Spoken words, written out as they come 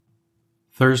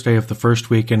Thursday of the first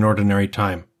week in Ordinary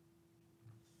Time.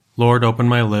 Lord, open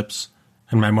my lips,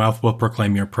 and my mouth will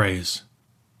proclaim your praise.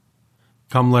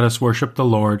 Come, let us worship the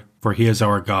Lord, for he is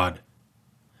our God.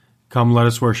 Come, let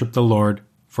us worship the Lord,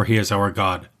 for he is our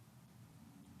God.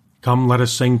 Come, let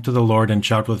us sing to the Lord and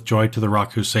shout with joy to the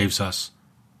Rock who saves us.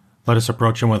 Let us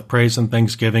approach him with praise and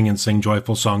thanksgiving and sing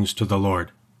joyful songs to the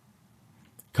Lord.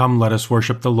 Come, let us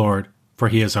worship the Lord, for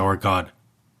he is our God.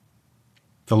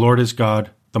 The Lord is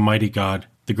God, the mighty God,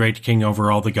 the great King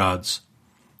over all the gods.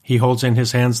 He holds in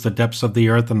his hands the depths of the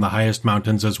earth and the highest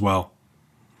mountains as well.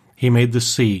 He made the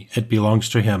sea, it belongs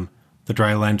to him, the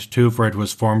dry land too, for it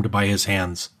was formed by his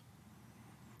hands.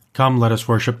 Come, let us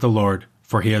worship the Lord,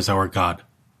 for he is our God.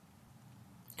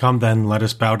 Come then, let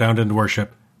us bow down and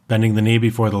worship, bending the knee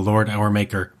before the Lord our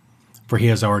Maker, for he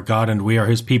is our God and we are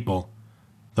his people,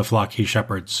 the flock he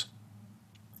shepherds.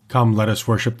 Come, let us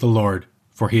worship the Lord,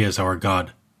 for he is our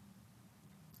God.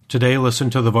 Today listen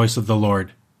to the voice of the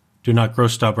Lord. Do not grow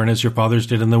stubborn as your fathers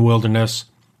did in the wilderness,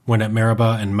 when at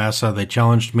Meribah and Massah they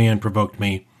challenged me and provoked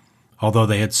me, although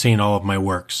they had seen all of my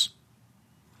works.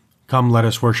 Come, let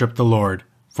us worship the Lord,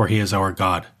 for he is our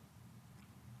God.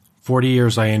 40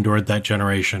 years I endured that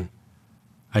generation.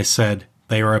 I said,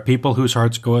 they are a people whose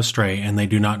hearts go astray, and they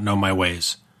do not know my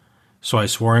ways. So I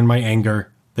swore in my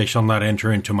anger, they shall not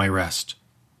enter into my rest.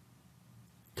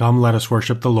 Come, let us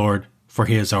worship the Lord, for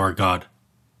he is our God.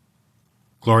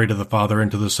 Glory to the Father, and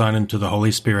to the Son, and to the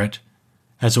Holy Spirit,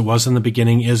 as it was in the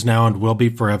beginning, is now, and will be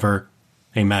forever.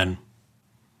 Amen.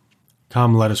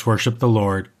 Come, let us worship the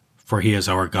Lord, for he is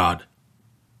our God.